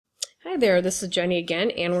Hi there, this is Jenny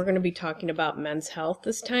again, and we're going to be talking about men's health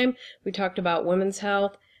this time. We talked about women's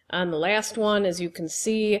health on the last one. As you can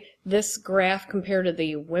see, this graph compared to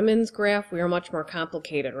the women's graph, we are much more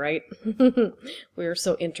complicated, right? We are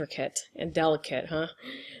so intricate and delicate, huh?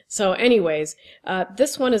 So anyways,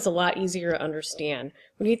 this one is a lot easier to understand.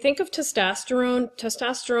 When you think of testosterone,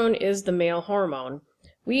 testosterone is the male hormone.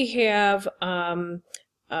 We have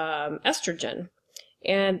estrogen,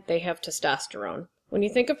 and they have testosterone. When you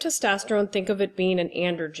think of testosterone, think of it being an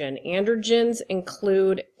androgen. Androgens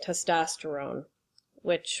include testosterone,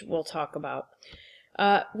 which we'll talk about.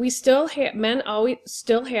 Men always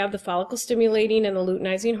still have the follicle stimulating and the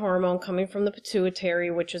luteinizing hormone coming from the pituitary,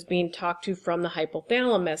 which is being talked to from the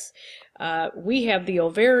hypothalamus. We have the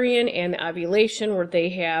ovarian and the ovulation, where they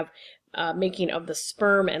have making of the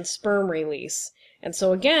sperm and sperm release. And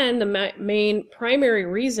so again, the main primary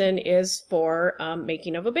reason is for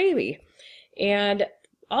making of a baby. And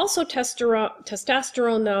also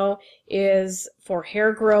testosterone, though, is for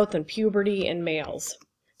hair growth and puberty in males.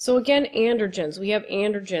 So again, androgens. We have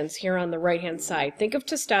androgens here on the right-hand side. Think of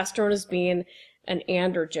testosterone as being an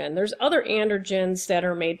androgen. There's other androgens that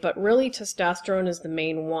are made, but really testosterone is the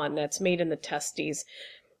main one that's made in the testes.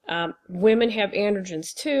 Women have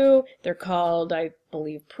androgens too. They're called, I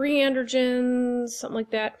believe, preandrogens, something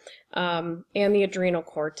like that. And the adrenal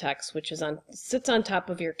cortex, which sits on top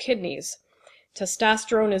of your kidneys.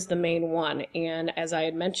 Testosterone is the main one, and as I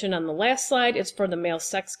had mentioned on the last slide, it's for the male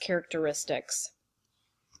sex characteristics.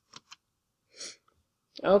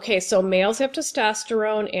 Okay, so males have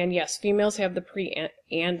testosterone, and yes, females have the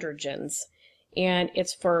preandrogens, and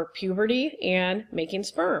it's for puberty and making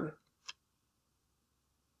sperm.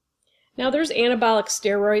 Now, there's anabolic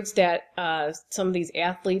steroids that some of these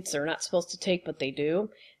athletes are not supposed to take, but they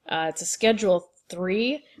do. It's a Schedule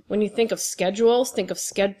 3. When you think of schedules,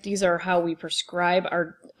 these are how we prescribe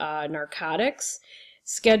our narcotics.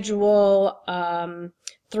 Schedule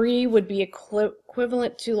 3 would be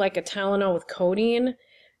equivalent to like a Tylenol with codeine.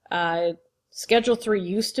 Schedule 3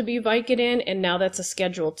 used to be Vicodin, and now that's a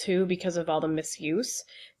Schedule 2 because of all the misuse.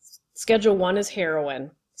 Schedule 1 is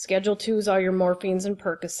heroin. Schedule 2 is all your morphines and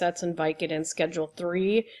Percocets and Vicodin. Schedule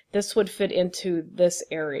 3, this would fit into this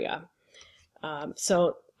area.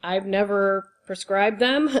 So I've never prescribed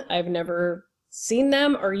them. I've never seen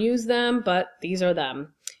them or used them, but these are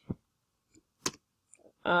them.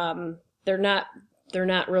 They're not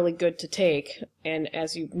really good to take, and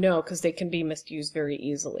as you know, because they can be misused very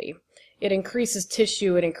easily. It increases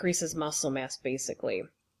tissue, it increases muscle mass, basically.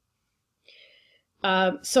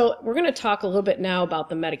 So we're going to talk a little bit now about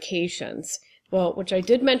the medications. Well, which I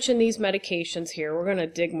did mention these medications here. We're going to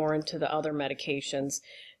dig more into the other medications.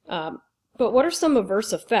 But what are some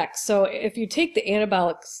adverse effects? So if you take the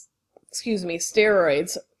steroids,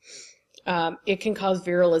 it can cause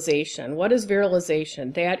virilization. What is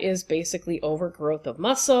virilization? That is basically overgrowth of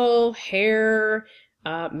muscle, hair,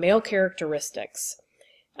 male characteristics.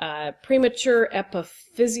 Premature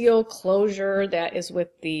epiphyseal closure, that is with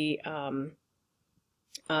the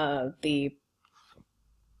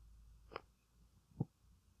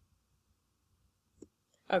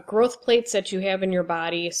growth plates that you have in your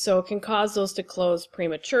body, so it can cause those to close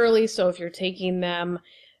prematurely. So if you're taking them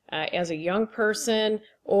as a young person,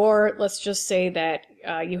 or let's just say that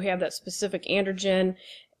you have that specific androgen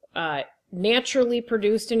naturally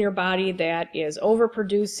produced in your body that is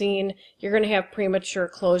overproducing, you're going to have premature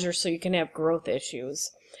closure, so you can have growth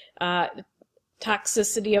issues.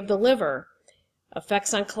 Toxicity of the liver.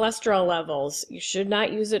 Effects on cholesterol levels. You should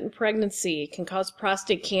not use it in pregnancy. It can cause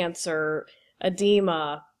prostate cancer,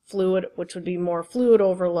 edema, fluid, which would be more fluid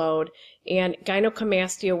overload, and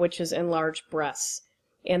gynecomastia, which is enlarged breasts.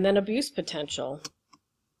 And then abuse potential.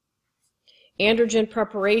 Androgen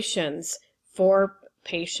preparations for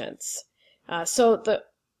patients.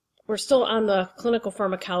 We're still on the clinical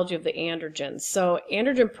pharmacology of the androgens. So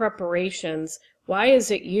androgen preparations, why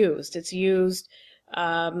is it used? It's used,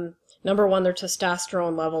 number one, their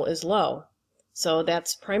testosterone level is low. So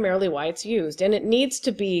that's primarily why it's used. And it needs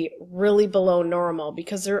to be really below normal,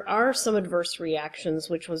 because there are some adverse reactions,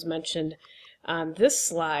 which was mentioned on this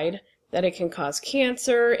slide, that it can cause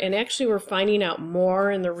cancer. And actually we're finding out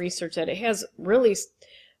more in the research that it has really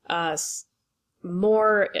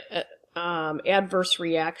more adverse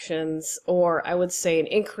reactions, or I would say an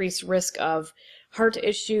increased risk of heart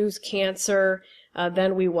issues, cancer,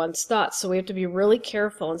 than we once thought. So we have to be really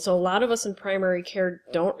careful. And so a lot of us in primary care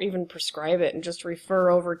don't even prescribe it and just refer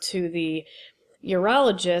over to the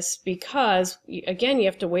urologist, because, again, you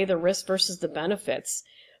have to weigh the risk versus the benefits.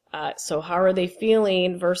 So how are they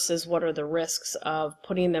feeling versus what are the risks of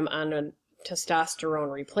putting them on a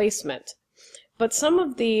testosterone replacement. But some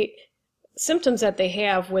of the symptoms that they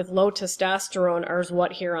have with low testosterone are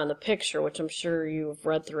what here on the picture, which I'm sure you've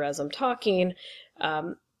read through as I'm talking.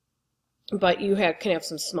 But you can have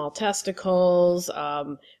some small testicles,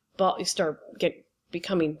 you start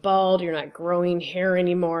becoming bald, you're not growing hair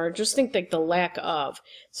anymore. Just think like the lack of.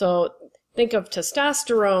 So think of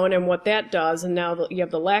testosterone and what that does, and now you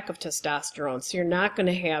have the lack of testosterone. So you're not going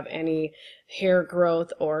to have any hair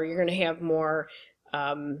growth, or you're going to have more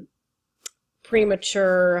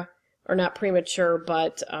premature, or not premature,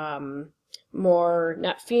 but more,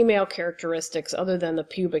 not female characteristics other than the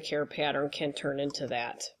pubic hair pattern can turn into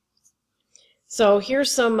that. So here's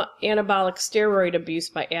some anabolic steroid abuse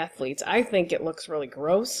by athletes. I think it looks really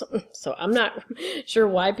gross, so I'm not sure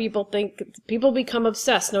why people become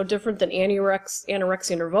obsessed, no different than anorexia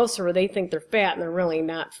nervosa, where they think they're fat and they're really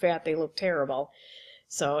not fat, they look terrible.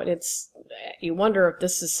 So you wonder if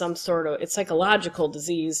this is some sort of, it's psychological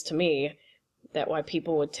disease to me, that why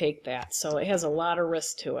people would take that. So it has a lot of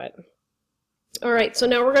risk to it. All right, so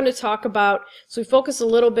now we're going to talk about, so we focus a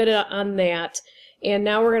little bit on that. And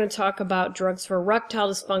now we're going to talk about drugs for erectile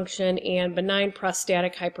dysfunction and benign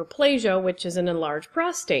prostatic hyperplasia, which is an enlarged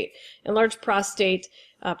prostate. Enlarged prostate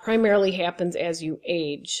primarily happens as you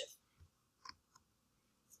age.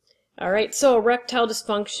 All right, so erectile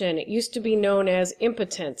dysfunction, it used to be known as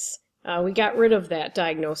impotence. We got rid of that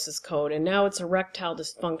diagnosis code, and now it's erectile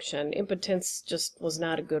dysfunction. Impotence just was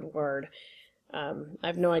not a good word. I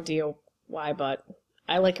have no idea why, but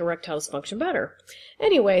I like erectile dysfunction better.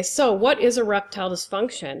 Anyway, so what is erectile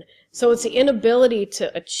dysfunction? So it's the inability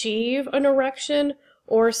to achieve an erection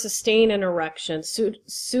or sustain an erection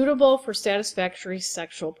suitable for satisfactory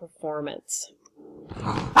sexual performance.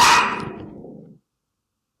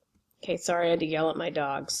 Okay, sorry, I had to yell at my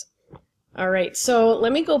dogs. All right, so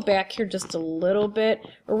let me go back here just a little bit.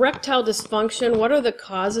 Erectile dysfunction, what are the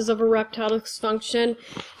causes of erectile dysfunction?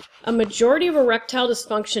 A majority of erectile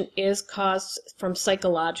dysfunction is caused from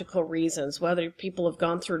psychological reasons, whether people have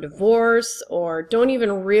gone through divorce or don't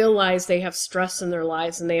even realize they have stress in their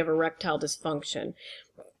lives and they have erectile dysfunction.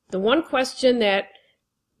 The one question that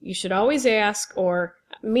you should always ask, or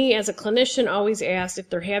me as a clinician always ask, if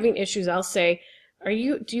they're having issues, I'll say,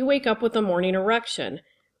 do you wake up with a morning erection?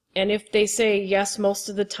 And if they say yes most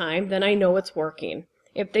of the time, then I know it's working.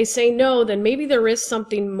 If they say no, then maybe there is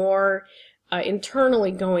something more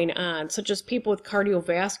internally going on, such as people with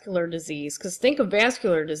cardiovascular disease. Because think of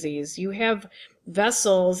vascular disease. You have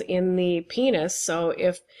vessels in the penis, so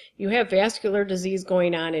if you have vascular disease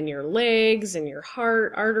going on in your legs and your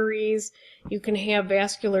heart arteries, you can have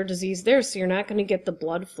vascular disease there, so you're not going to get the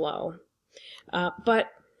blood flow. But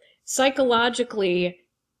psychological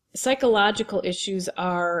issues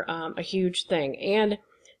are a huge thing. And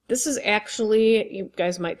this is actually, you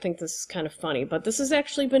guys might think this is kind of funny, but this has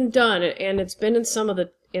actually been done, and it's been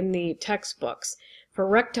in the textbooks. For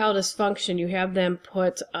erectile dysfunction, you have them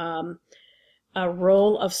put a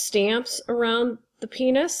roll of stamps around the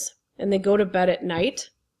penis, and they go to bed at night.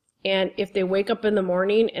 And if they wake up in the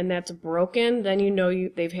morning and that's broken, then you know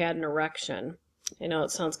they've had an erection. I know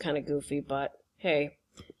it sounds kind of goofy, but hey,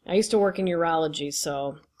 I used to work in urology,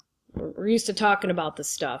 so we're used to talking about this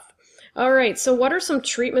stuff. All right, so what are some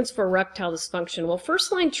treatments for erectile dysfunction? Well,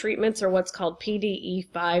 first-line treatments are what's called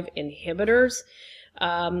PDE5 inhibitors,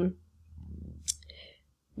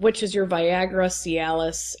 which is your Viagra,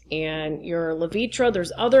 Cialis, and your Levitra.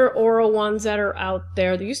 There's other oral ones that are out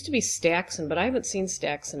there. There used to be Staxin, but I haven't seen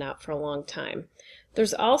Staxin out for a long time.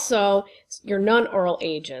 There's also your non-oral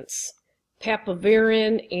agents,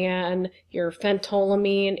 Papaverin and your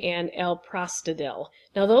phentolamine and Alprostadil.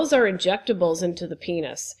 Now, those are injectables into the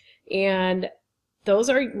penis. And those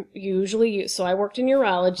are usually, so I worked in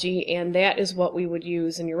urology, and that is what we would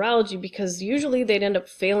use in urology, because usually they'd end up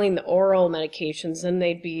failing the oral medications and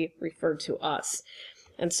they'd be referred to us.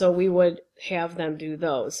 And so we would have them do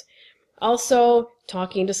those. Also,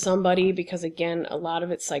 talking to somebody, because again, a lot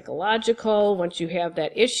of it's psychological. Once you have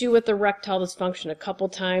that issue with erectile dysfunction a couple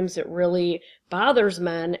times, it really bothers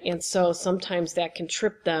men, and so sometimes that can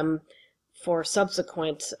trip them for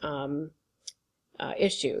subsequent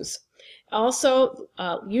issues. Also,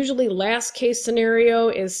 usually last case scenario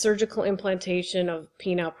is surgical implantation of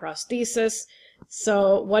penile prosthesis.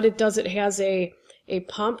 So what it does, it has a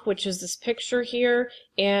pump, which is this picture here,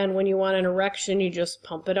 and when you want an erection, you just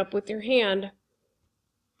pump it up with your hand.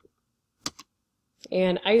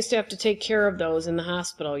 And I used to have to take care of those in the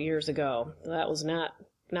hospital years ago. That was not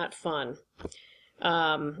fun.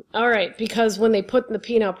 All right, because when they put the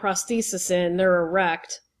penile prosthesis in, they're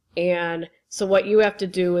erect, and so what you have to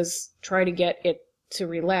do is try to get it to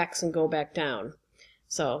relax and go back down.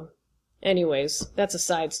 So anyways, that's a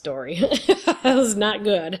side story. That was not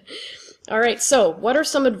good. All right, so what are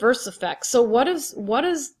some adverse effects? So what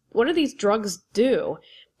do these drugs do?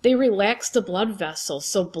 They relax the blood vessels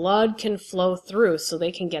so blood can flow through so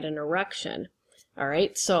they can get an erection. All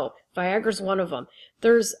right, so Viagra's one of them.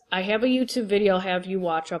 I have a YouTube video I'll have you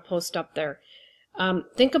watch, I'll post up there.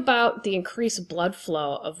 Think about the increased blood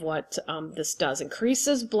flow of what this does.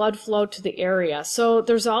 Increases blood flow to the area. So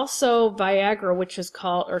there's also Viagra, which is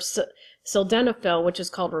called, or sildenafil, which is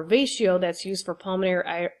called Revatio, that's used for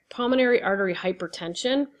pulmonary artery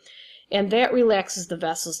hypertension, and that relaxes the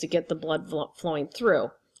vessels to get the blood flowing through.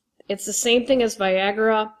 It's the same thing as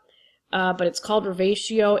Viagra, but it's called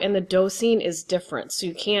Revatio, and the dosing is different. So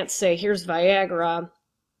you can't say, here's Viagra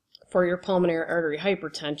for your pulmonary artery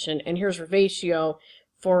hypertension, and here's Revatio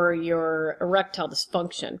for your erectile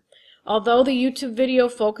dysfunction. Although the YouTube video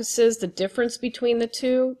focuses the difference between the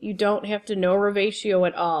two, you don't have to know Revatio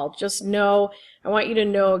at all. Just know, I want you to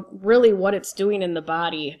know really what it's doing in the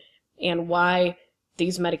body and why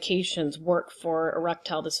these medications work for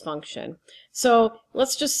erectile dysfunction. So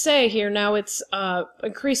let's just say here now it's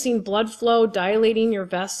increasing blood flow, dilating your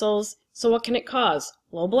vessels. So what can it cause?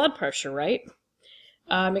 Low blood pressure, right?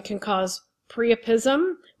 It can cause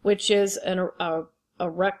priapism, which is an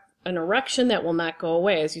erection that will not go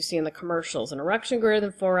away, as you see in the commercials. An erection greater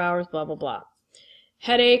than 4 hours, blah, blah, blah.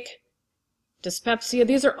 Headache, dyspepsia,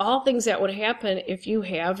 these are all things that would happen if you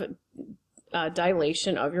have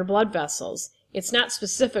dilation of your blood vessels. It's not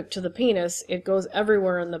specific to the penis, it goes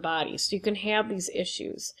everywhere in the body, so you can have these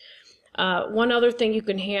issues. One other thing, you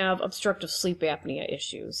can have obstructive sleep apnea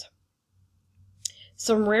issues.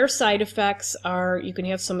 Some rare side effects are you can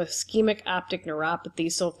have some ischemic optic neuropathy.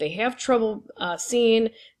 So if they have trouble seeing,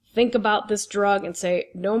 think about this drug and say,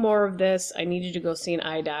 no more of this. I need you to go see an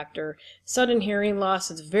eye doctor. Sudden hearing loss,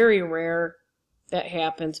 it's very rare that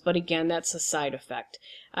happens, but again, that's a side effect.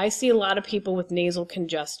 I see a lot of people with nasal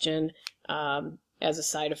congestion as a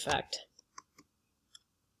side effect.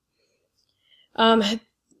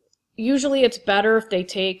 Usually it's better if they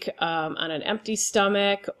take on an empty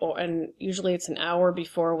stomach, and usually it's an hour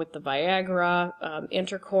before with the Viagra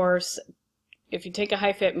intercourse. If you take a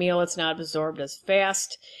high-fat meal, it's not absorbed as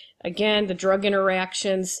fast. Again, the drug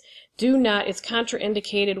interactions it's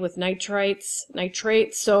contraindicated with nitrates.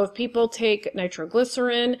 So if people take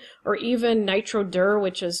nitroglycerin or even Nitrodur,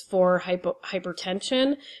 which is for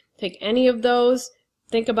hypertension, take any of those,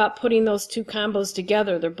 think about putting those two combos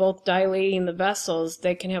together. They're both dilating the vessels.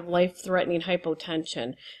 They can have life-threatening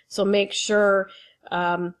hypotension. So make sure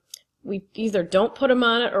we either don't put them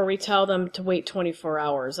on it or we tell them to wait 24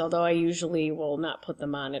 hours, although I usually will not put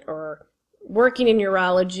them on it. Or working in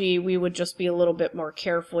urology, we would just be a little bit more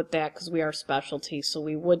careful with that because we are specialty, so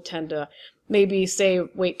we would tend to maybe say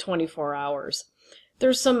wait 24 hours.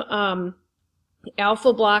 There's some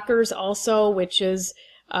alpha blockers also, which is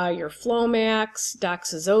your Flomax,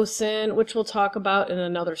 doxazocin, which we'll talk about in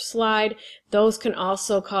another slide. Those can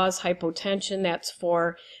also cause hypotension. That's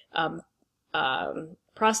for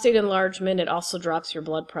prostate enlargement. It also drops your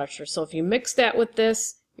blood pressure. So if you mix that with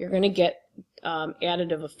this, you're going to get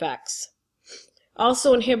additive effects.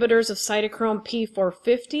 Also inhibitors of cytochrome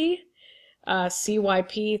P450,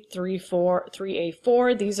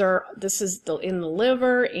 CYP3A4. This is in the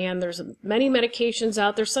liver, and there's many medications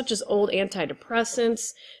out there, such as old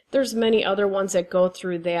antidepressants. There's many other ones that go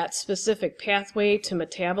through that specific pathway to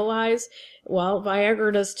metabolize. Well,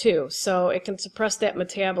 Viagra does too, so it can suppress that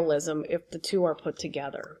metabolism if the two are put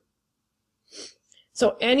together.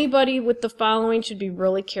 So anybody with the following should be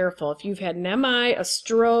really careful. If you've had an MI, a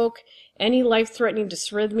stroke, any life-threatening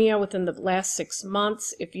dysrhythmia within the last 6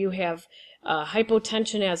 months, if you have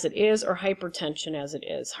hypotension as it is or hypertension as it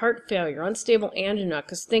is, heart failure, unstable angina,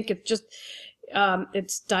 because think it's just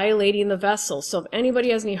it's dilating the vessels. So if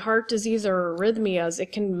anybody has any heart disease or arrhythmias,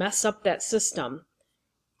 it can mess up that system.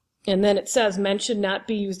 And then it says men should not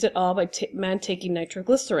be used at all by men taking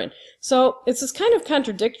nitroglycerin. So it's just kind of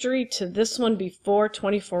contradictory to this one before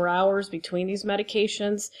 24 hours between these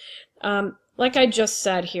medications. Like I just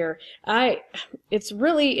said here, it's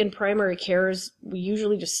really in primary cares, we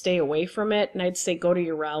usually just stay away from it, and I'd say go to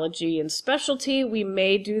urology. In specialty, we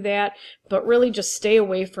may do that, but really just stay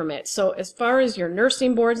away from it. So as far as your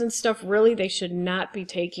nursing boards and stuff, really they should not be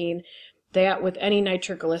taking that with any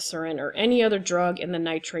nitroglycerin or any other drug in the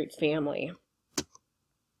nitrate family.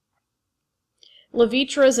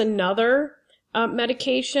 Levitra is another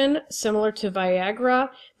medication similar to Viagra.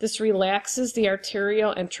 This relaxes the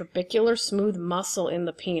arterial and trabecular smooth muscle in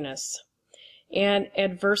the penis. And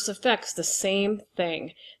adverse effects, the same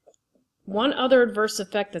thing. One other adverse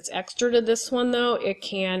effect that's extra to this one, though, it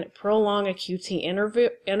can prolong a QT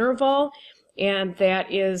interval, and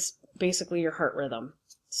that is basically your heart rhythm.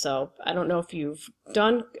 So I don't know if you've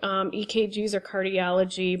done EKGs or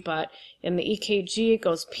cardiology, but in the EKG it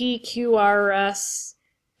goes PQRS,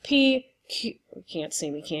 you can't see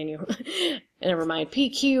me, can you? Never mind,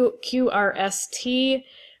 PQRST.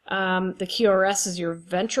 The QRS is your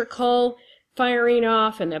ventricle firing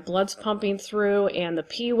off and that blood's pumping through, and the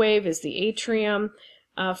P wave is the atrium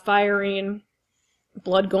firing,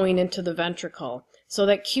 blood going into the ventricle. So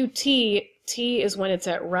that QT, T is when it's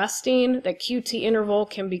at resting. That QT interval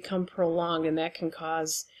can become prolonged, and that can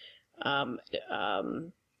cause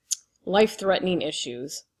life-threatening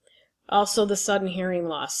issues. Also the sudden hearing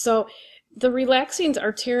loss. So the relaxing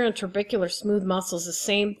arterial and trabecular smooth muscles, the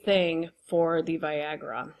same thing for the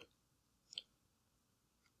Viagra.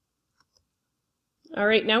 All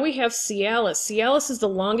right, now we have Cialis. Cialis is the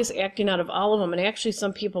longest acting out of all of them, and actually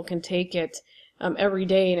some people can take it every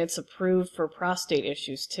day, and it's approved for prostate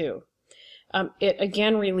issues too. It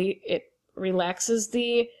again it relaxes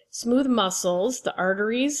the smooth muscles, the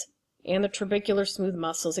arteries, and the trabecular smooth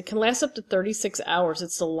muscles. It can last up to 36 hours.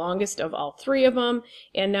 It's the longest of all three of them,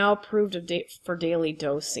 and now approved for daily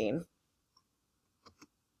dosing.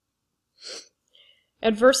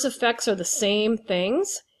 Adverse effects are the same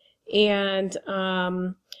things, and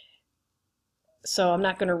so I'm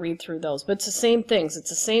not going to read through those, but it's the same things. It's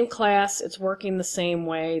the same class. It's working the same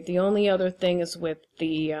way. The only other thing is with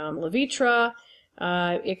the Levitra,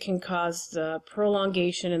 it can cause the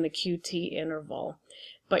prolongation in the QT interval.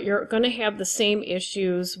 But you're going to have the same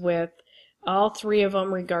issues with all three of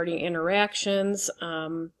them regarding interactions,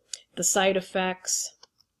 the side effects,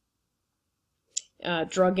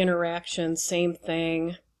 drug interactions, same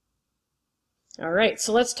thing. All right,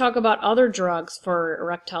 so let's talk about other drugs for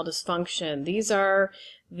erectile dysfunction. These are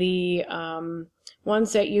the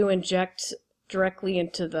ones that you inject directly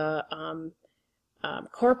into the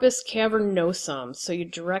corpus cavernosum. So you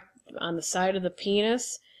direct on the side of the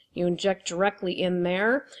penis, you inject directly in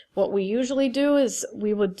there. What we usually do is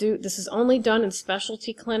this is only done in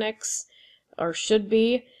specialty clinics, or should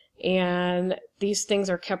be, and these things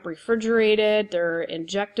are kept refrigerated. They're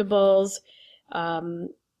injectables.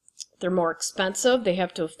 They're more expensive. They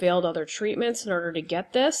have to have failed other treatments in order to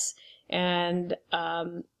get this. And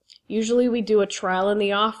usually we do a trial in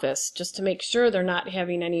the office just to make sure they're not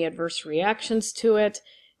having any adverse reactions to it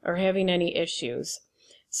or having any issues.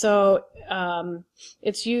 So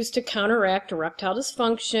it's used to counteract erectile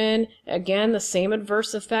dysfunction. Again, the same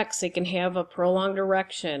adverse effects. They can have a prolonged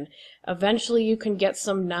erection. Eventually you can get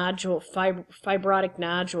some fibrotic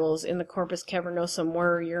nodules in the corpus cavernosum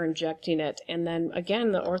where you're injecting it. And then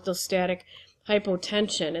again, the orthostatic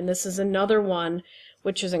hypotension. And this is another one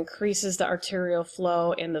which increases the arterial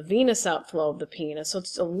flow and the venous outflow of the penis. So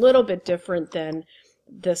it's a little bit different than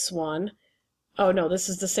this one. Oh no, this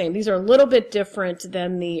is the same. These are a little bit different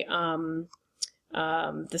than the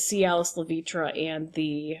Cialis, Levitra, and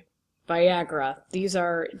the Viagra.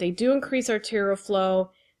 They do increase arterial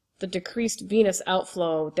flow. The decreased venous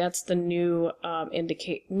outflow, that's the new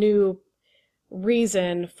new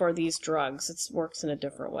reason for these drugs. It works in a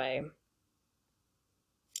different way.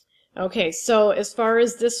 Okay, so as far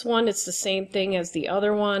as this one, it's the same thing as the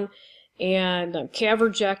other one. And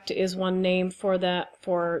Caverject is one name for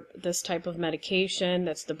this type of medication.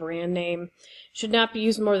 That's the brand name. Should not be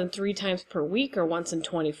used more than 3 times per week or once in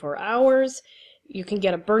 24 hours. You can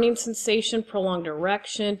get a burning sensation, prolonged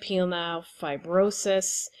erection, penile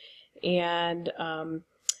fibrosis, and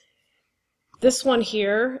this one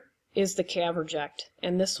here is the Caverject,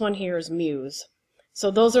 and this one here is Muse.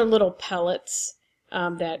 So those are little pellets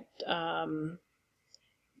that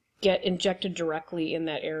get injected directly in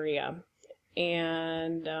that area.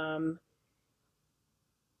 And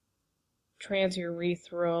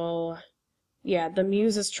transurethral, yeah, the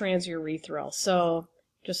Muse is transurethral. So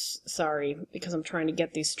just sorry, because I'm trying to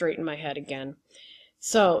get these straight in my head again.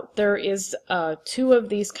 So there is 2 of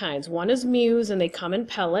these kinds. One is Muse, and they come in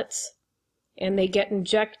pellets, and they get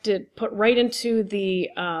injected, put right into the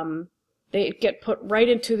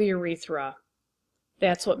urethra.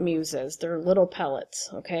 That's what Muse is. They're little pellets,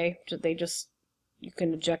 okay? You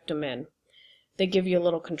can inject them in. They give you a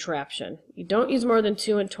little contraption. You don't use more than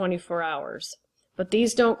 2 in 24 hours. But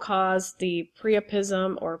these don't cause the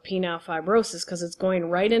priapism or penile fibrosis because it's going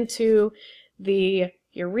right into the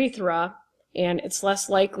urethra, and it's less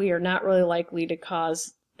likely or not really likely to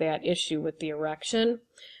cause that issue with the erection.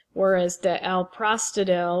 Whereas the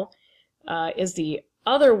alprostadil is the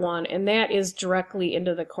other one, and that is directly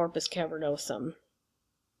into the corpus cavernosum.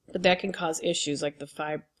 But that can cause issues like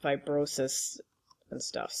the fibrosis and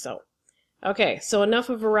stuff. So, okay, so enough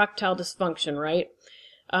of erectile dysfunction, right?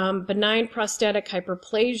 Benign prostatic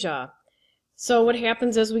hyperplasia. So what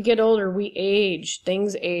happens as we get older? We age,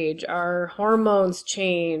 things age, our hormones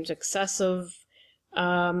change, excessive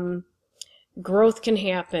growth can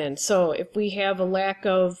happen. So if we have a lack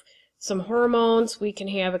of some hormones, we can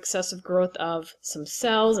have excessive growth of some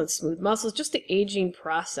cells and smooth muscles, just the aging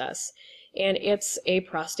process. And it's a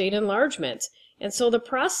prostate enlargement. And so the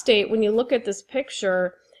prostate, when you look at this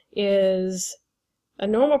picture, is a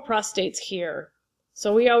normal prostate's here.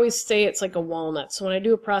 So we always say it's like a walnut. So when I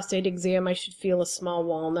do a prostate exam, I should feel a small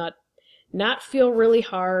walnut. Not feel really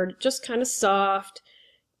hard, just kind of soft,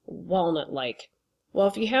 walnut-like. Well,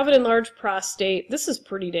 if you have an enlarged prostate, this is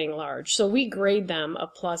pretty dang large. So we grade them a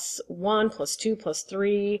 +1, +2,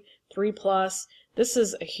 +3, 3+. This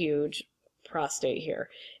is a huge prostate here.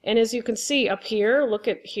 And as you can see up here, look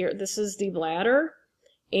at here, this is the bladder,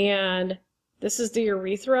 and this is the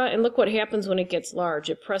urethra, and look what happens when it gets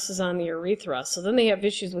large. It presses on the urethra. So then they have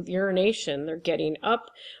issues with urination. They're getting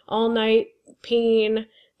up all night, peeing.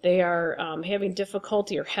 They are having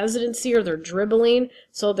difficulty or hesitancy, or they're dribbling.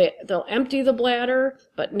 So they'll empty the bladder,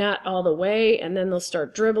 but not all the way, and then they'll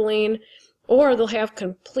start dribbling. Or they'll have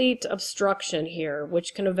complete obstruction here,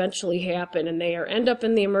 which can eventually happen, and they end up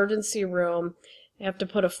in the emergency room. They have to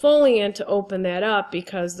put a Foley in to open that up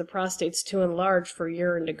because the prostate's too enlarged for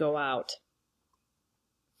urine to go out.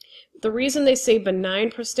 The reason they say benign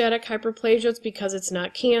prostatic hyperplasia is because it's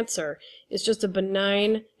not cancer. It's just a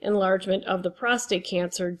benign enlargement of the prostate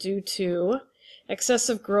cancer due to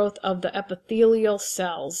excessive growth of the epithelial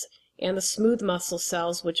cells and the smooth muscle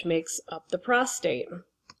cells, which makes up the prostate.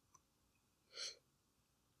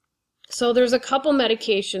 So there's a couple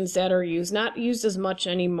medications that are used, not used as much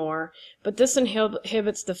anymore, but this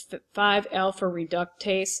inhibits the 5-alpha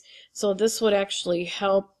reductase. So this would actually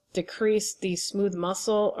help decrease the smooth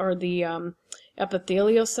muscle or the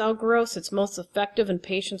epithelial cell growth. It's most effective in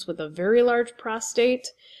patients with a very large prostate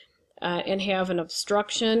and have an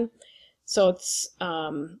obstruction. So it's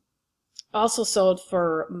also sold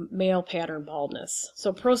for male pattern baldness.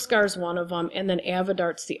 So Proscar is one of them, and then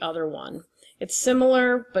Avodart's the other one. It's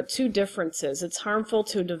similar, but two differences. It's harmful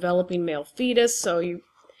to a developing male fetus, so you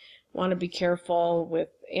want to be careful with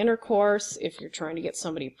intercourse if you're trying to get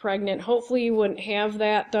somebody pregnant. Hopefully you wouldn't have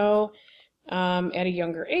that, though, at a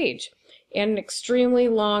younger age. And an extremely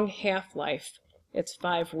long half-life. It's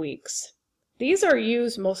 5 weeks. These are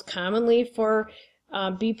used most commonly for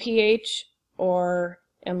BPH or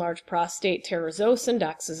enlarged prostate: terazosin,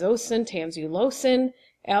 doxazosin, tamsulosin,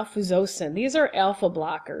 alfuzosin. These are alpha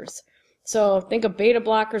blockers. So think of beta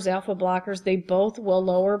blockers, alpha blockers. They both will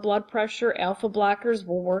lower blood pressure. Alpha blockers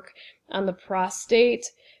will work on the prostate.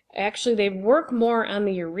 Actually, they work more on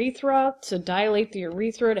the urethra to dilate the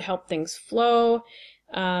urethra to help things flow.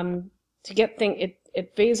 To get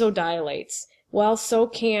it vasodilates. Well, so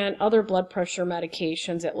can other blood pressure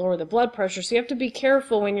medications that lower the blood pressure. So you have to be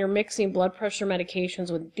careful when you're mixing blood pressure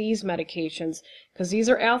medications with these medications, because these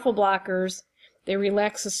are alpha blockers. They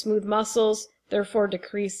relax the smooth muscles, therefore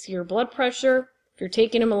decrease your blood pressure. If you're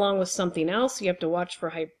taking them along with something else, you have to watch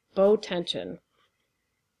for hypotension.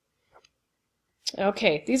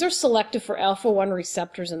 Okay, these are selective for alpha-1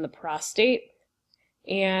 receptors in the prostate.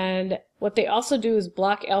 And what they also do is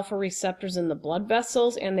block alpha receptors in the blood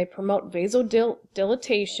vessels, and they promote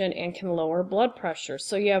vasodilatation and can lower blood pressure.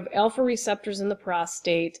 So you have alpha receptors in the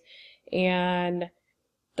prostate, and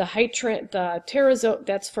the terazosin,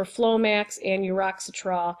 that's for Flomax and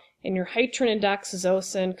Uroxetrol, and your Hitrin and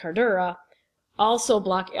doxazosin, Cardura, also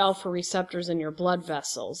block alpha receptors in your blood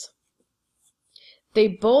vessels. They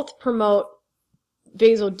both promote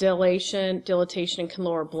vasodilatation and can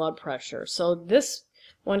lower blood pressure. So this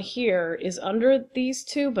one here is under these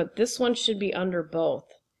two, but this one should be under both,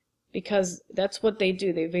 because that's what they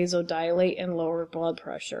do. They vasodilate and lower blood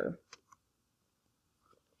pressure.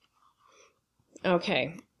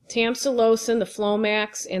 Okay, tamsulosin, the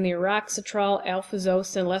Flomax, and the Uroxetrol,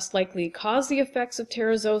 alfuzosin, less likely to cause the effects of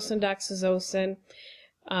terazosin, doxazosin.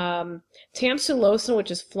 Tamsulosin,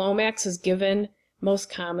 which is Flomax, is given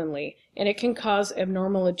most commonly, and it can cause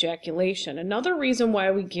abnormal ejaculation. Another reason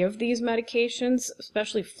why we give these medications,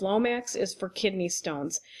 especially Flomax, is for kidney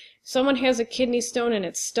stones. If someone has a kidney stone and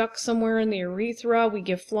it's stuck somewhere in the urethra, we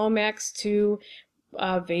give Flomax to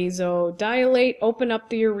vasodilate, open up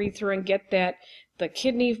the urethra, and get the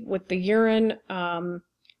kidney with the urine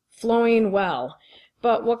flowing well.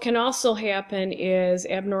 But what can also happen is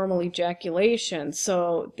abnormal ejaculation.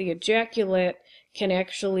 So the ejaculate can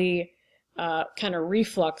actually kind of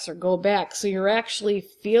reflux or go back. So you actually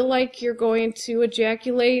feel like you're going to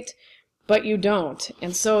ejaculate, but you don't.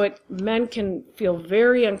 And so men can feel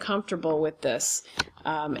very uncomfortable with this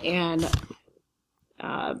and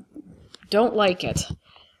don't like it.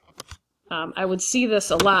 I would see this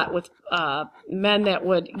a lot with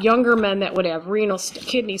younger men that would have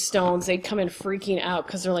kidney stones. They'd come in freaking out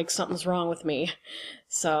because they're like, something's wrong with me.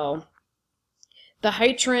 So the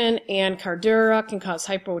Hitrin and Cardura can cause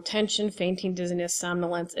hypotension, fainting, dizziness,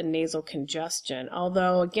 somnolence, and nasal congestion.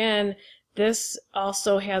 Although, again, this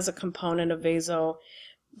also has a component of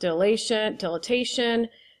vasodilatation.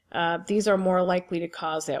 These are more likely to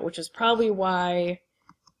cause that, which is probably why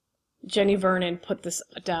Jenny Vernon put this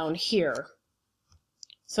down here.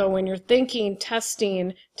 So when you're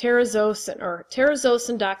testing terazosin,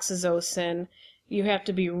 doxazosin, you have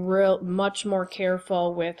to be much more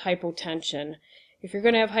careful with hypotension. If you're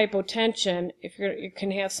going to have hypotension, you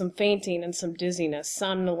can have some fainting and some dizziness,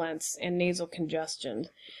 somnolence, and nasal congestion.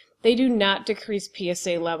 They do not decrease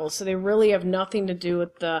PSA levels, so they really have nothing to do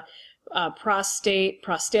with the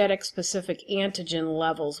prostatic specific antigen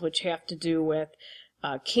levels, which have to do with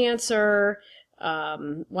cancer.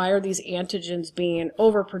 Why are these antigens being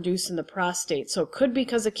overproduced in the prostate? So it could be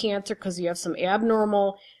because of cancer, because you have some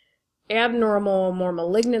abnormal, more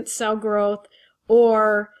malignant cell growth,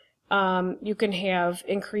 or you can have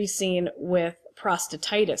increasing with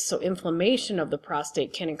prostatitis. So inflammation of the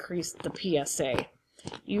prostate can increase the PSA.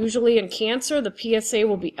 Usually in cancer, the PSA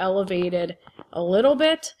will be elevated a little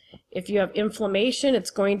bit. If you have inflammation, it's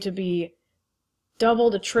going to be double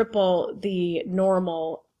to triple the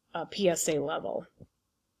normal PSA level.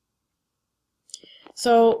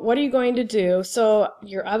 So what are you going to do? So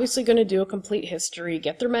you're obviously going to do a complete history,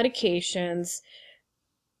 get their medications,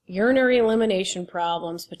 urinary elimination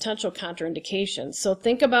problems, potential contraindications. So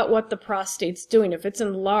think about what the prostate's doing. If it's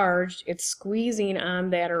enlarged, it's squeezing on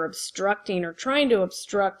that or obstructing or trying to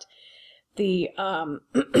obstruct the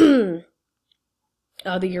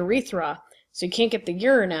the urethra. So you can't get the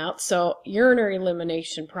urine out, so urinary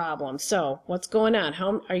elimination problems. So what's going on?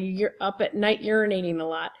 How are you up at night urinating a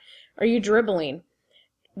lot? Are you dribbling?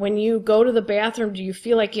 When you go to the bathroom, do you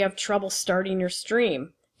feel like you have trouble starting your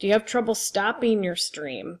stream? Do you have trouble stopping your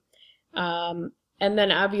stream? And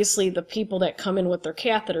then obviously the people that come in with their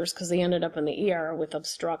catheters because they ended up in the ER with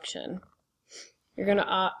obstruction. You're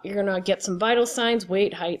gonna get some vital signs: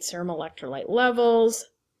 weight, height, serum electrolyte levels.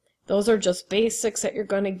 Those are just basics that you're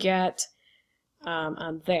going to get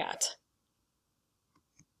on that.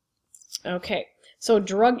 Okay, so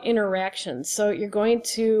drug interactions. So you're going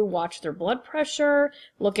to watch their blood pressure,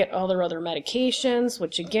 look at all their other medications,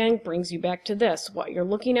 which again brings you back to this. What you're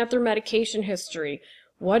looking at their medication history.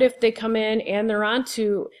 What if they come in and they're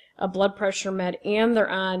onto a blood pressure med and they're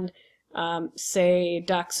on, say,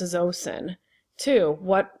 doxazosin? Too,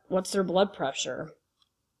 what's their blood pressure?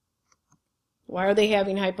 Why are they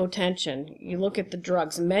having hypotension? You look at the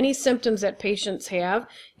drugs. Many symptoms that patients have,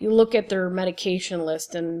 you look at their medication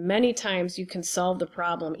list, and many times you can solve the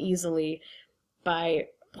problem easily by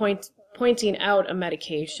pointing out a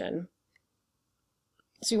medication.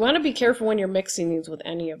 So you want to be careful when you're mixing these with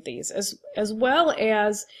any of these, as well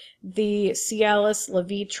as the Cialis,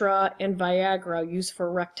 Levitra, and Viagra used for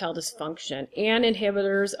erectile dysfunction, and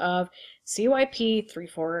inhibitors of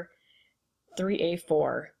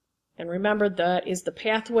CYP3A4. And remember, that is the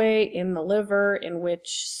pathway in the liver in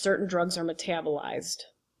which certain drugs are metabolized.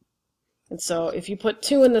 And so if you put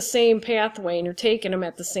two in the same pathway and you're taking them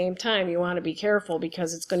at the same time, you want to be careful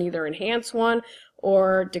because it's going to either enhance one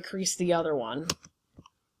or decrease the other one.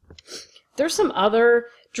 There's some other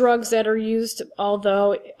drugs that are used,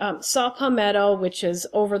 although saw palmetto, which is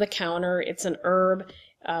over the counter, it's an herb.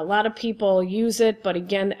 A lot of people use it, but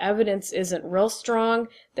again, the evidence isn't real strong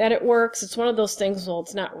that it works. It's one of those things, well,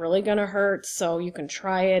 it's not really going to hurt, so you can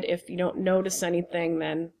try it. If you don't notice anything,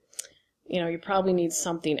 then you probably need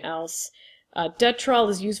something else. Detrol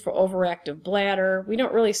is used for overactive bladder. We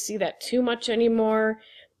don't really see that too much anymore.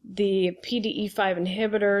 The PDE5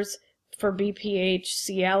 inhibitors for BPH,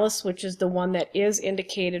 Cialis, which is the one that is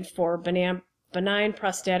indicated for benign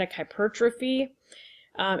prostatic hypertrophy.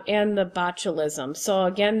 And the botulism. So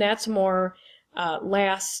again, that's more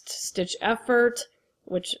last-stitch effort,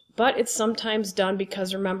 but it's sometimes done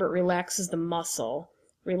because, remember, it relaxes the muscles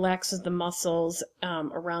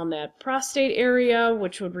around that prostate area,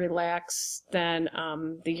 which would relax then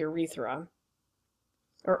the urethra,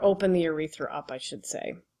 or open the urethra up, I should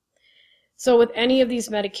say. So with any of these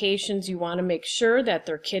medications, you want to make sure that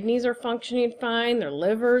their kidneys are functioning fine, their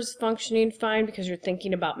liver's functioning fine, because you're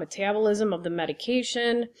thinking about metabolism of the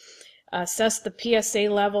medication. Assess the PSA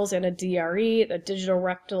levels and a DRE, a digital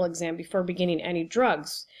rectal exam, before beginning any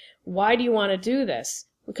drugs. Why do you want to do this?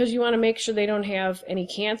 Because you want to make sure they don't have any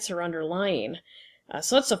cancer underlying.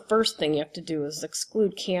 So that's the first thing you have to do, is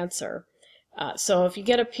exclude cancer. So if you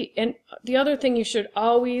get and the other thing, you should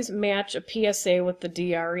always match a PSA with the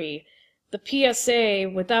DRE. the PSA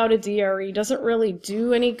without a DRE doesn't really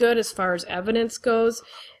do any good as far as evidence goes.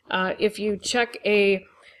 If you check a,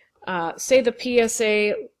 say the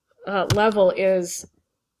PSA level is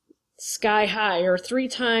sky high or 3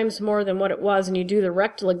 times more than what it was, and you do the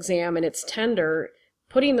rectal exam and it's tender,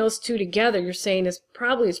 putting those two together, you're saying is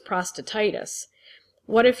probably is prostatitis.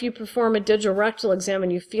 What if you perform a digital rectal exam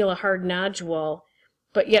and you feel a hard nodule,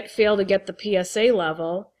 but yet fail to get the PSA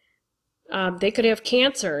level? They could have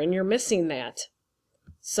cancer, and you're missing that.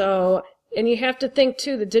 So, and you have to think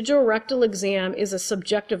too, the digital rectal exam is a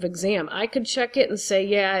subjective exam. I could check it and say,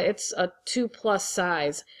 yeah, it's a 2+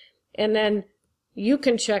 size, and then you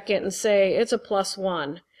can check it and say it's a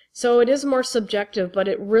 +1. So it is more subjective, but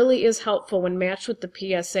it really is helpful when matched with the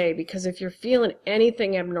PSA, because if you're feeling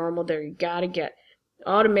anything abnormal there, you got to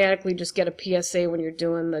automatically just get a PSA when you're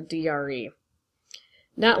doing the DRE.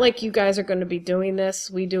 Not like you guys are going to be doing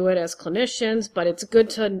this. We do it as clinicians, but it's good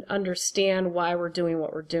to understand why we're doing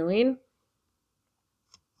what we're doing.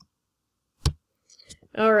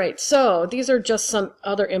 All right, so these are just some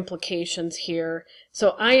other implications here.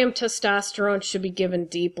 So IM testosterone should be given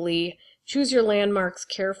deeply. Choose your landmarks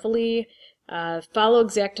carefully. Follow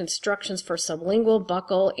exact instructions for sublingual,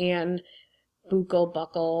 buccal, and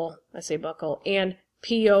buccal, and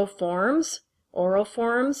PO forms, oral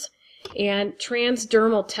forms. And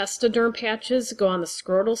transdermal testoderm patches go on the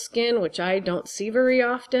scrotal skin, which I don't see very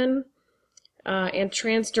often. And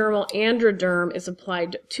transdermal androderm is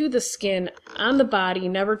applied to the skin on the body,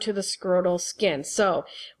 never to the scrotal skin. So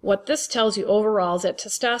what this tells you overall is that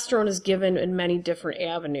testosterone is given in many different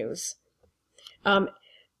avenues.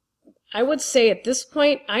 I would say at this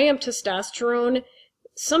point, IM testosterone,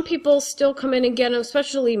 some people still come in and get them,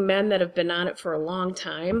 especially men that have been on it for a long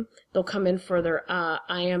time. They'll come in for their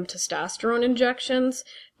IM testosterone injections,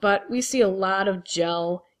 but we see a lot of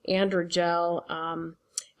gel, androgel,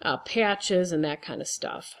 patches, and that kind of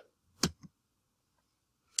stuff.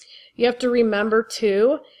 You have to remember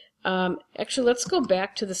too, actually let's go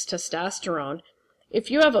back to this testosterone.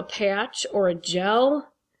 If you have a patch or a gel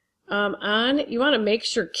on, you want to make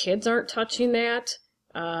sure kids aren't touching that.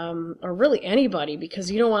 Or really anybody,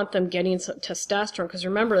 because you don't want them getting some testosterone, because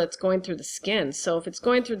remember that's going through the skin. So if it's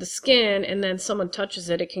going through the skin and then someone touches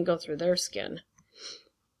it, it can go through their skin.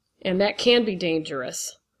 And that can be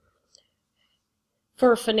dangerous.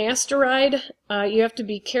 For finasteride, you have to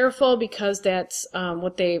be careful, because that's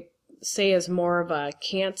what they say is more of a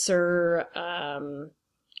cancer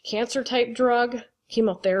type drug,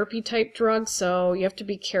 chemotherapy type drug. So you have to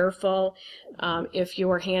be careful if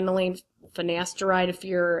you are handling finasteride. If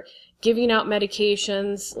you're giving out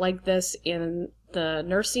medications like this in the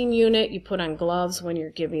nursing unit, you put on gloves when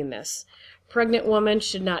you're giving this. Pregnant women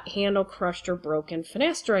should not handle crushed or broken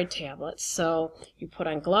finasteride tablets. So you put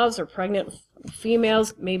on gloves, or pregnant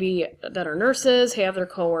females, maybe that are nurses, have their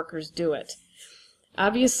coworkers do it.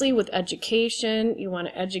 Obviously, with education, you want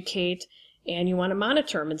to educate and you want to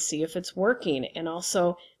monitor them and see if it's working, and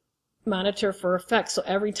also monitor for effects. So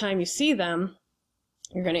every time you see them,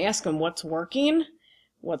 you're going to ask them what's working,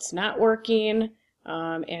 what's not working,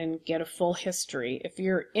 and get a full history. If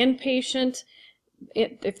you're inpatient,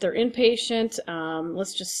 if they're inpatient,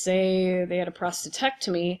 let's just say they had a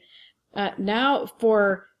prostatectomy. Now,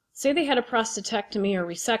 say they had a prostatectomy or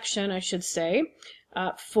resection, I should say,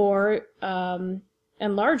 for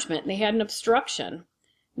enlargement, and they had an obstruction.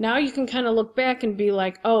 Now you can kind of look back and be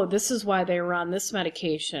like, oh, this is why they were on this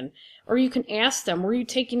medication. Or you can ask them, were you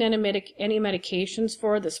taking any medications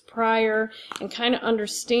for this prior, and kind of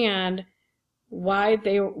understand why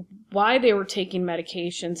they were taking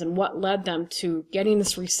medications and what led them to getting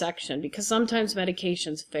this resection, because sometimes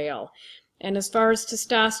medications fail. And as far as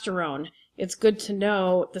testosterone, it's good to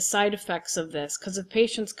know the side effects of this, because if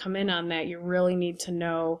patients come in on that, you really need to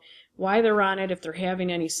know why they're on it, if they're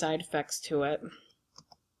having any side effects to it.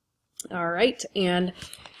 All right, and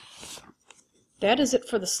that is it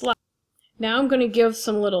for the slide. Now I'm going to give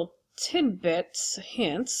some little tidbits,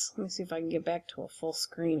 hints. Let me see if I can get back to a full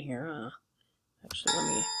screen here. Actually,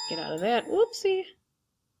 let me get out of that. Whoopsie.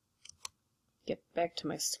 Get back to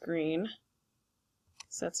my screen,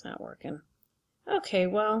 because that's not working. Okay,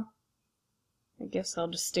 well, I guess I'll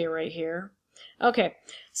just stay right here. Okay,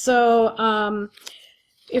 so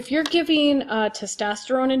if you're giving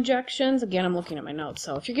testosterone injections, again, I'm looking at my notes,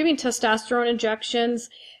 so if you're giving testosterone injections,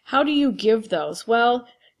 how do you give those? Well,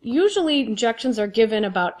 usually injections are given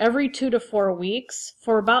about every 2 to 4 weeks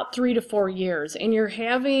for about 3 to 4 years, and you're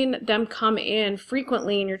having them come in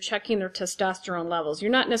frequently and you're checking their testosterone levels. You're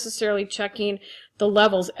not necessarily checking the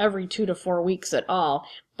levels every 2 to 4 weeks at all,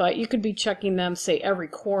 but you could be checking them, say, every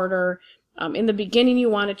quarter. In the beginning, you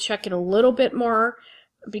want to check it a little bit more,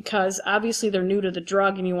 because obviously they're new to the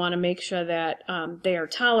drug and you want to make sure that they are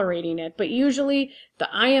tolerating it. But usually the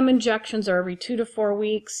IM injections are every 2 to 4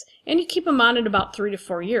 weeks, and you keep them on it about 3 to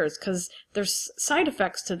 4 years because there's side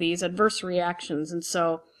effects to these, adverse reactions, and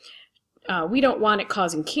so we don't want it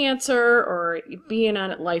causing cancer or being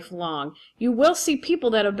on it lifelong. You will see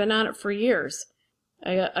people that have been on it for years.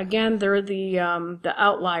 Again, they're the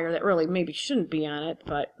outlier that really maybe shouldn't be on it,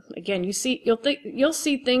 but again, you'll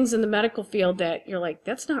see things in the medical field that you're like,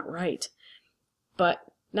 that's not right. But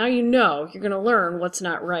now you know, you're going to learn what's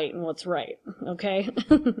not right and what's right, okay?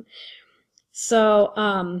 So,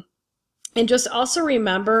 and just also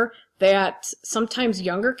remember that sometimes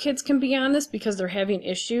younger kids can be on this because they're having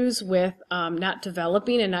issues with not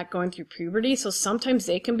developing and not going through puberty, so sometimes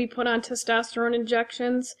they can be put on testosterone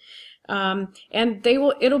injections. And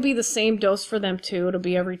it'll be the same dose for them too. It'll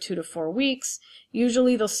be every 2 to 4 weeks.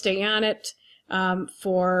 Usually they'll stay on it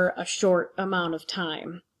for a short amount of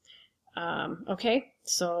time. Okay,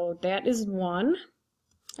 so that is one.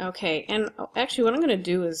 Okay, and actually what I'm going to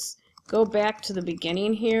do is go back to the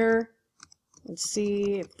beginning here and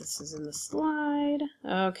see if this is in the slide.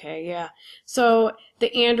 Okay, yeah. So the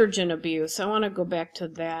androgen abuse, I want to go back to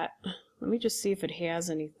that. Let me just see if it has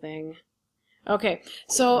anything. Okay,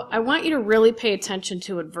 so I want you to really pay attention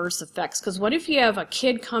to adverse effects, because what if you have a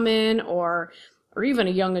kid come in, or even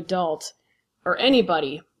a young adult, or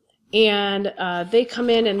anybody, and they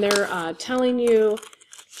come in and they're telling you,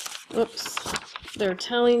 whoops, they're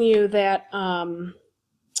telling you that, or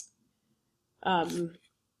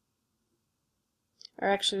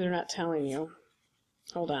actually they're not telling you.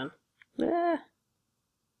 Hold on.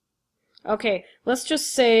 Okay, let's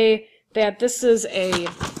just say that this is a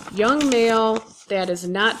young male that is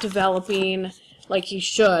not developing like he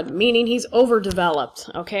should, meaning he's overdeveloped,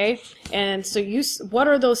 okay? And so what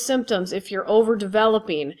are those symptoms if you're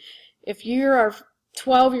overdeveloping? If you are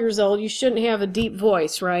 12 years old, you shouldn't have a deep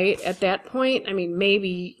voice, right? At that point, I mean,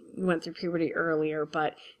 maybe you went through puberty earlier,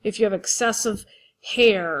 but if you have excessive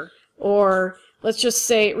hair, or let's just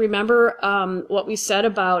say, remember what we said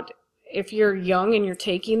about if you're young and you're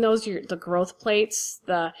taking those, the growth plates,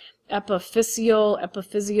 the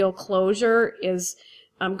epiphyseal closure is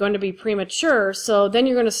going to be premature, so then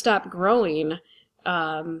you're going to stop growing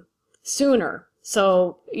sooner.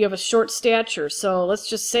 So you have a short stature. So let's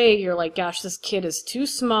just say you're like, gosh, this kid is too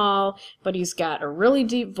small, but he's got a really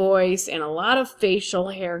deep voice and a lot of facial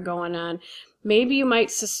hair going on. Maybe you might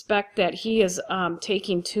suspect that he is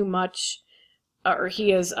taking too much, or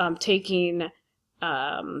he is taking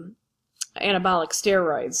anabolic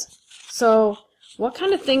steroids. So what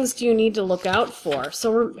kind of things do you need to look out for?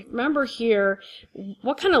 So remember here,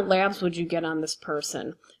 what kind of labs would you get on this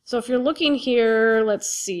person? So if you're looking here, let's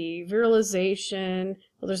see, virilization.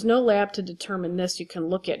 Well, there's no lab to determine this. You can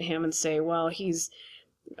look at him and say, well, he's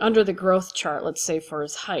under the growth chart, let's say, for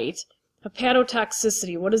his height.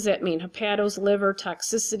 Hepatotoxicity, what does that mean? Hepatos, liver,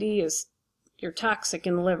 toxicity is you're toxic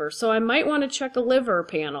in the liver. So I might want to check a liver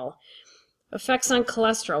panel. Effects on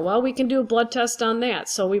cholesterol, well, we can do a blood test on that,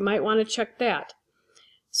 so we might want to check that.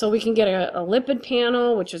 So we can get a lipid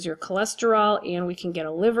panel, which is your cholesterol, and we can get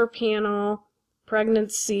a liver panel.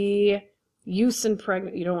 Pregnancy, use in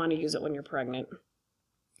pregnant, you don't want to use it when you're pregnant.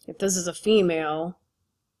 If this is a female,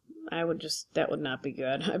 that would not be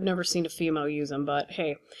good. I've never seen a female use them, but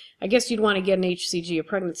hey, I guess you'd want to get an HCG, a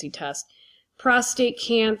pregnancy test. Prostate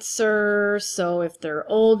cancer, so if they're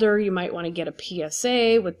older, you might want to get a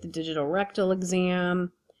PSA with the digital rectal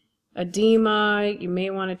exam. Edema, you may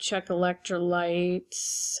want to check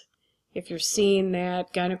electrolytes if you're seeing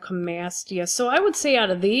that. Gynecomastia. So I would say out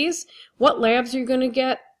of these, what labs are you going to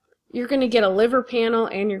get? You're going to get a liver panel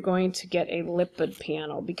and you're going to get a lipid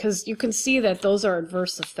panel, because you can see that those are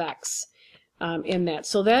adverse effects in that.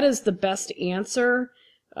 So that is the best answer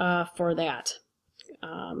for that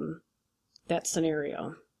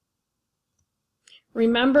scenario.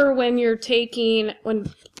 Remember, when you're taking,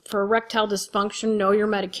 for erectile dysfunction, know your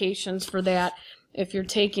medications for that. If you're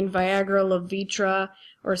taking Viagra, Levitra,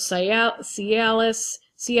 or Cialis,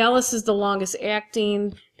 Cialis is the longest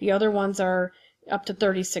acting. The other ones are up to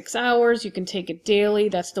 36 hours. You can take it daily.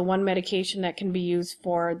 That's the one medication that can be used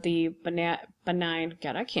for the benign,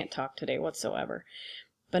 God, I can't talk today whatsoever,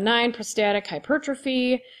 benign prostatic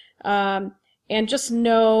hypertrophy. And just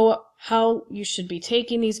know how you should be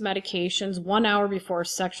taking these medications 1 hour before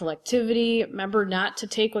sexual activity. Remember not to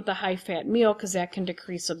take with a high-fat meal because that can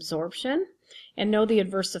decrease absorption. And know the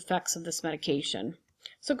adverse effects of this medication.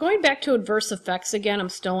 So going back to adverse effects again, I'm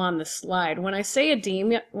still on this slide. When I say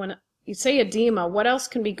edema, you say edema, what else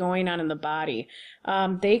can be going on in the body?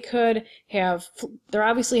 They could have, they're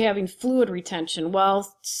obviously having fluid retention.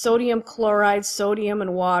 Well, sodium chloride, sodium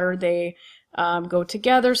and water, they go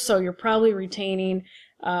together, so you're probably retaining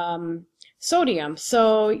sodium.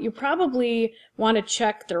 So you probably want to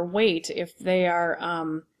check their weight if they are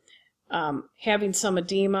having some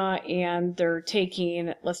edema and they're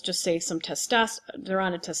taking, let's just say, some they're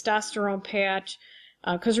on a testosterone patch.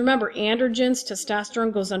 Because remember, androgens,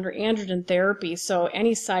 testosterone goes under androgen therapy, so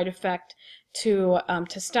any side effect to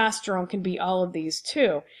testosterone can be all of these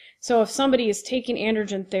too. So if somebody is taking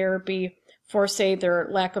androgen therapy for, say, their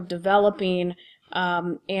lack of developing,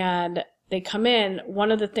 and they come in,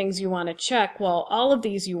 one of the things you want to check, well, all of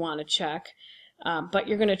these you want to check, but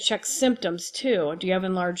you're going to check symptoms too. Do you have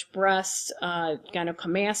enlarged breasts,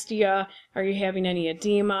 gynecomastia? Are you having any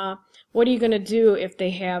edema? What are you going to do if they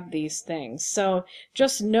have these things? So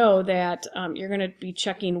just know that you're going to be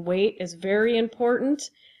checking weight is very important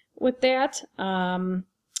with that,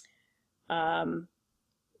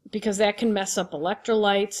 because that can mess up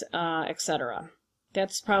electrolytes, etc.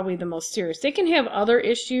 That's probably the most serious. They can have other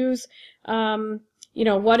issues. You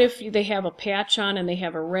know, what if they have a patch on and they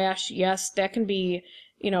have a rash? Yes, that can be,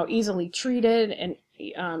 you know, easily treated and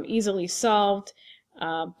easily solved,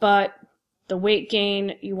 but the weight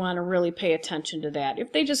gain, you want to really pay attention to that.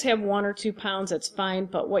 If they just have 1 or 2 pounds, that's fine,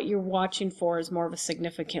 but what you're watching for is more of a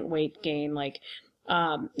significant weight gain, like,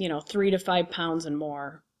 you know, 3 to 5 pounds and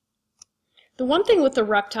more. The one thing with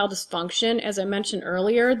erectile dysfunction, as I mentioned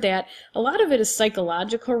earlier, that a lot of it is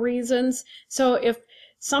psychological reasons. So if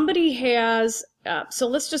somebody has, so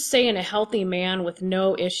let's just say in a healthy man with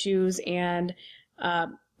no issues and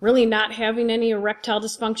really not having any erectile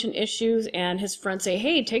dysfunction issues, and his friends say,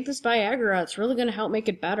 hey, take this Viagra, it's really going to help make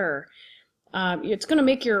it better. It's going to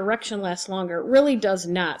make your erection last longer. It really does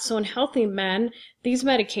not. So in healthy men, these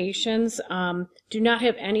medications do not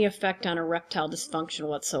have any effect on erectile dysfunction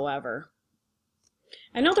whatsoever.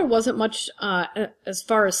 I know there wasn't much as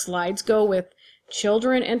far as slides go with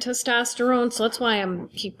children and testosterone, so that's why I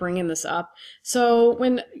keep bringing this up. So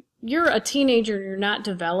when you're a teenager and you're not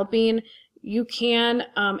developing, you can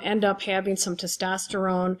end up having some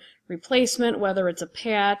testosterone replacement, whether it's a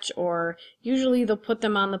patch or usually they'll put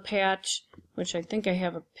them on the patch, which I think I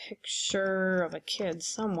have a picture of a kid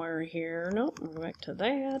somewhere here. Nope, we'll go back to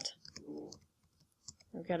that.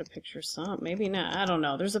 I've got a picture maybe not, I don't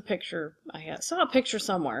know. There's a picture, saw a picture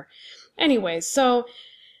somewhere. Anyways, so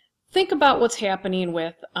think about what's happening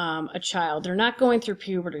with a child. They're not going through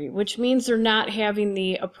puberty, which means they're not having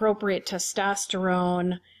the appropriate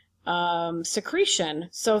testosterone secretion.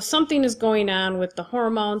 So something is going on with the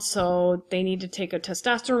hormones, so they need to take a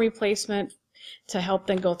testosterone replacement to help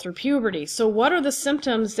them go through puberty. So what are the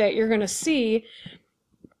symptoms that you're going to see,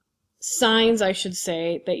 signs I should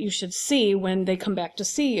say, that you should see when they come back to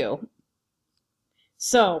see you?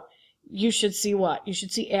 So you should see what? You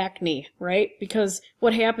should see acne, right? Because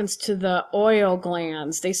what happens to the oil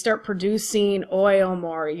glands? They start producing oil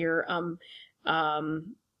more. I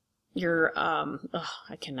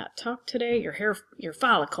cannot talk today. Your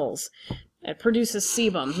follicles. It produces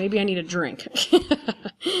sebum. Maybe I need a drink.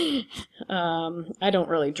 I don't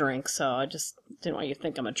really drink, so I just didn't want you to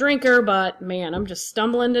think I'm a drinker, but man, I'm just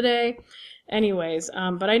stumbling today. Anyways,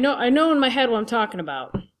 but I know in my head what I'm talking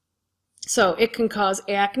about. So it can cause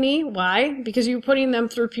acne. Why? Because you're putting them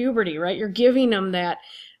through puberty, right? You're giving them that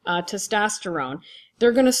testosterone.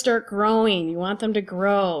 They're going to start growing. You want them to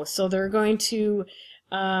grow. So they're going to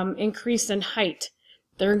increase in height.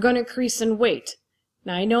 They're going to increase in weight.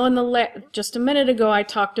 Now I know just a minute ago I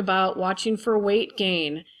talked about watching for weight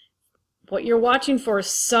gain. What you're watching for is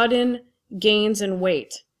sudden gains in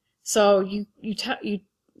weight. So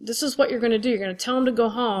this is what you're going to do. You're going to tell them to go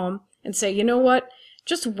home and say, you know what?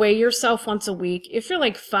 Just weigh yourself once a week. If you're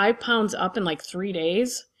like 5 pounds up in like 3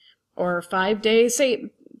 days or 5 days, say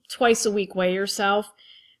twice a week, weigh yourself.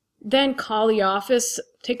 Then call the office,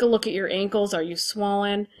 take a look at your ankles. Are you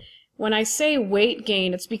swollen? When I say weight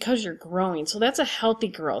gain, it's because you're growing. So that's a healthy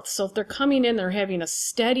growth. So if they're coming in, they're having a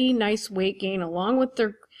steady, nice weight gain along with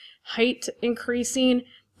their height increasing,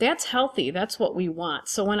 that's healthy. That's what we want.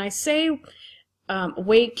 So when I say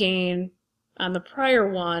weight gain on the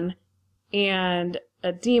prior one and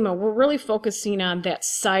edema, we're really focusing on that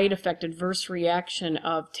side effect, adverse reaction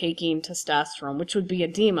of taking testosterone, which would be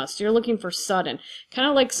edema. So you're looking for sudden. Kind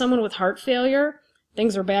of like someone with heart failure.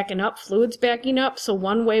 Things are backing up, fluid's backing up. So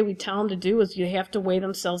one way we tell them to do is you have to weigh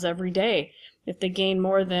themselves every day. If they gain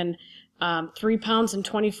more than 3 pounds in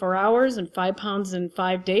 24 hours and 5 pounds in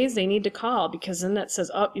 5 days, they need to call, because then that says,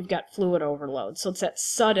 oh, you've got fluid overload. So it's that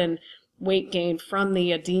sudden weight gain from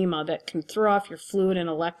the edema that can throw off your fluid and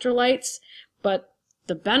electrolytes. But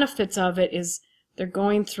the benefits of it is they're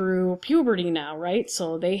going through puberty now, right?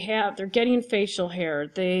 So they're getting facial hair,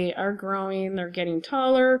 they are growing, they're getting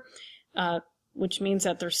taller, which means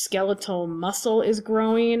that their skeletal muscle is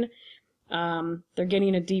growing. They're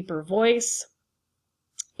getting a deeper voice,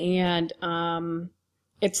 and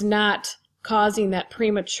it's not causing that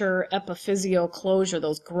premature epiphyseal closure,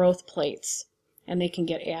 those growth plates, and they can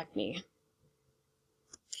get acne.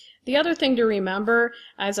 The other thing to remember,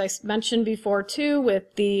 as I mentioned before too,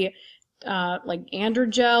 with the like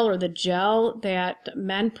androgel or the gel that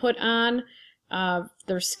men put on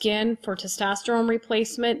their skin for testosterone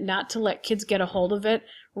replacement, not to let kids get a hold of it.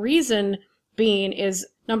 Reason being is,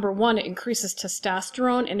 number one, it increases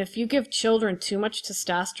testosterone, and if you give children too much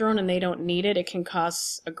testosterone and they don't need it, it can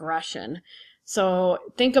cause aggression. So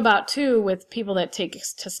think about too, with people that take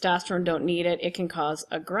testosterone, don't need it, it can cause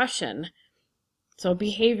aggression. So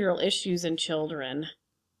behavioral issues in children.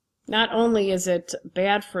 Not only is it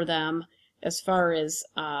bad for them as far as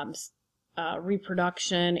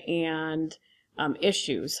reproduction and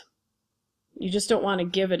issues, you just don't want to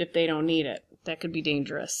give it if they don't need it. That could be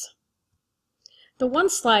dangerous. The one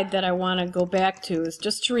slide that I want to go back to is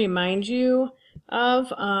just to remind you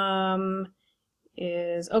of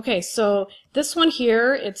okay, so this one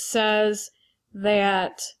here, it says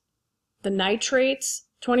that the nitrates,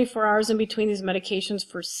 24 hours in between these medications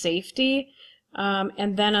for safety.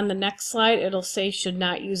 And then on the next slide, it'll say should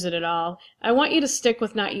not use it at all. I want you to stick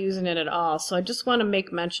with not using it at all. So I just want to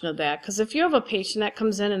make mention of that, because if you have a patient that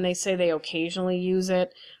comes in and they say they occasionally use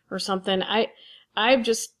it or something, I'm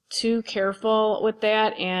just too careful with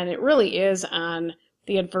that, and it really is on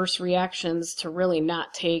the adverse reactions to really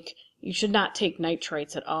not take. You should not take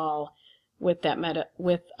nitrates at all with that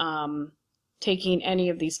taking any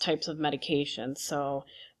of these types of medications. So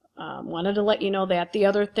wanted to let you know that. The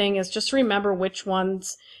other thing is just remember which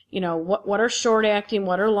ones, what are short acting,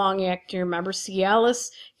 what are long acting. Remember, Cialis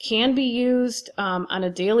can be used on a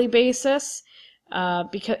daily basis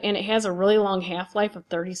and it has a really long half-life of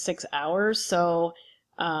 36 hours. So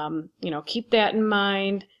keep that in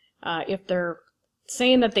mind. If they're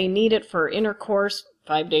saying that they need it for intercourse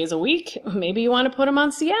 5 days a week, maybe you want to put them on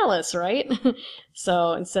Cialis, right?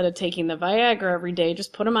 So instead of taking the Viagra every day,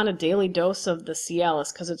 just put them on a daily dose of the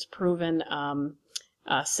Cialis, because it's proven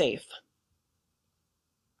safe.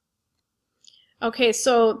 Okay,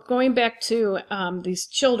 so going back to these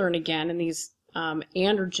children again and these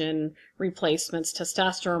androgen replacements,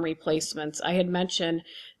 testosterone replacements, I had mentioned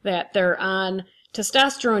that they're on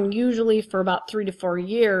testosterone usually for about 3 to 4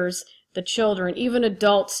 years. The children, even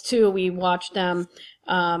adults too, we watch them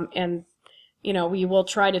and we will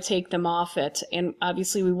try to take them off it, and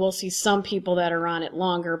obviously we will see some people that are on it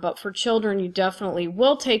longer, but for children you definitely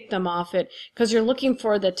will take them off it because you're looking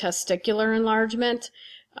for the testicular enlargement.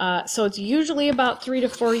 So it's usually about 3 to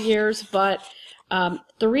 4 years, but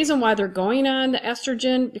the reason why they're going on the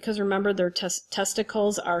estrogen, because remember their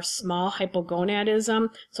testicles are small, hypogonadism,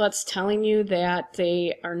 so that's telling you that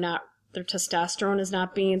their testosterone is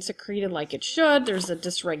not being secreted like it should. There's a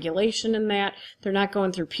dysregulation in that. They're not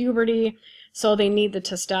going through puberty, so they need the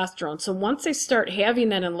testosterone. So once they start having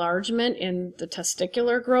that enlargement in the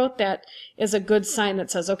testicular growth, that is a good sign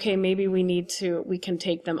that says, okay, maybe we can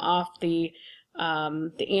take them off the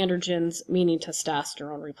androgens, meaning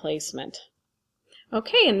testosterone replacement.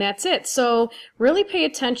 Okay, and that's it. So really pay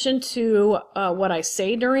attention to what I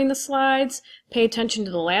say during the slides. Pay attention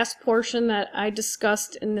to the last portion that I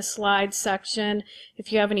discussed in the slides section.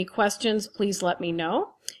 If you have any questions, please let me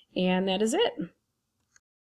know. And that is it.